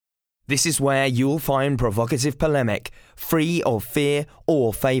This is where you'll find provocative polemic, free of fear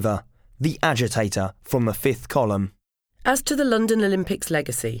or favour. The Agitator from the Fifth Column. As to the London Olympics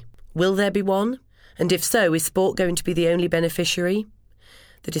legacy, will there be one? And if so, is sport going to be the only beneficiary?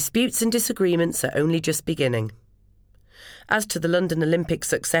 The disputes and disagreements are only just beginning. As to the London Olympics'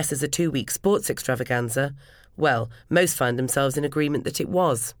 success as a 2-week sports extravaganza, well, most find themselves in agreement that it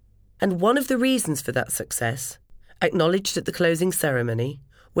was. And one of the reasons for that success, acknowledged at the closing ceremony,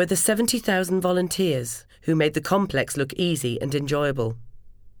 were the 70,000 volunteers who made the complex look easy and enjoyable.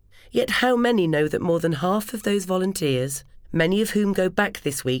 Yet how many know that more than half of those volunteers, many of whom go back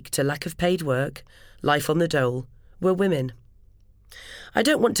this week to lack of paid work, life on the dole, were women? I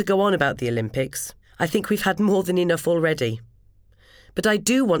don't want to go on about the Olympics. I think we've had more than enough already. But I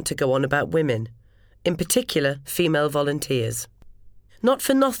do want to go on about women, in particular female volunteers. Not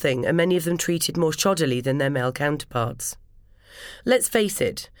for nothing are many of them treated more shoddily than their male counterparts. Let's face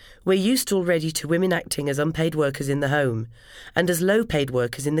it, we're used already to women acting as unpaid workers in the home and as low-paid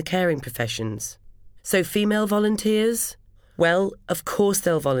workers in the caring professions. So female volunteers? Well, of course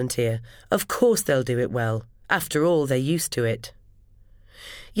they'll volunteer. Of course they'll do it well. After all, they're used to it.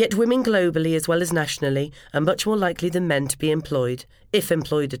 Yet women globally as well as nationally are much more likely than men to be employed, if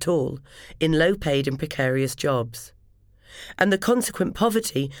employed at all, in low-paid and precarious jobs. And the consequent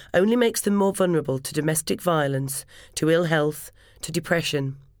poverty only makes them more vulnerable to domestic violence, to ill health, to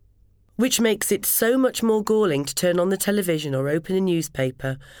depression. Which makes it so much more galling to turn on the television or open a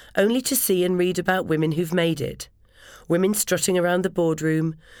newspaper only to see and read about women who've made it. Women strutting around the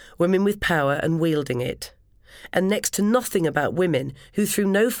boardroom, women with power and wielding it. And next to nothing about women who, through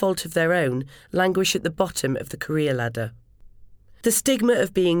no fault of their own, languish at the bottom of the career ladder. The stigma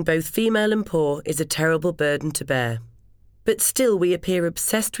of being both female and poor is a terrible burden to bear. But still we appear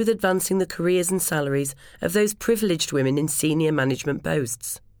obsessed with advancing the careers and salaries of those privileged women in senior management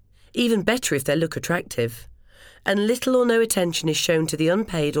posts. Even better if they look attractive. And little or no attention is shown to the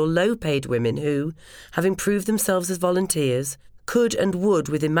unpaid or low-paid women who, having proved themselves as volunteers, could and would,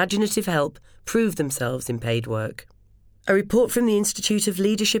 with imaginative help, prove themselves in paid work. A report from the Institute of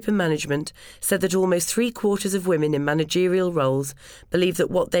Leadership and Management said that almost 3/4 of women in managerial roles believe that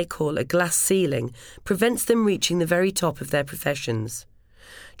what they call a glass ceiling prevents them reaching the very top of their professions.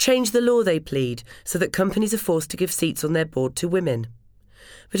 Change the law, they plead, so that companies are forced to give seats on their board to women.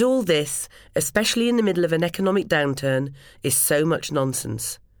 But all this, especially in the middle of an economic downturn, is so much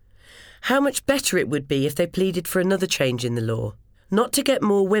nonsense. How much better it would be if they pleaded for another change in the law. Not to get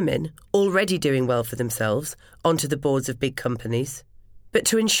more women, already doing well for themselves, onto the boards of big companies, but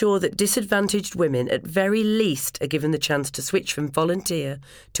to ensure that disadvantaged women at very least are given the chance to switch from volunteer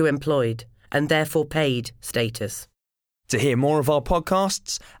to employed, and therefore paid, status. To hear more of our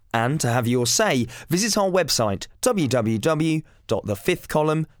podcasts and to have your say, visit our website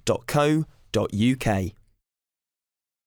www.thefifthcolumn.co.uk.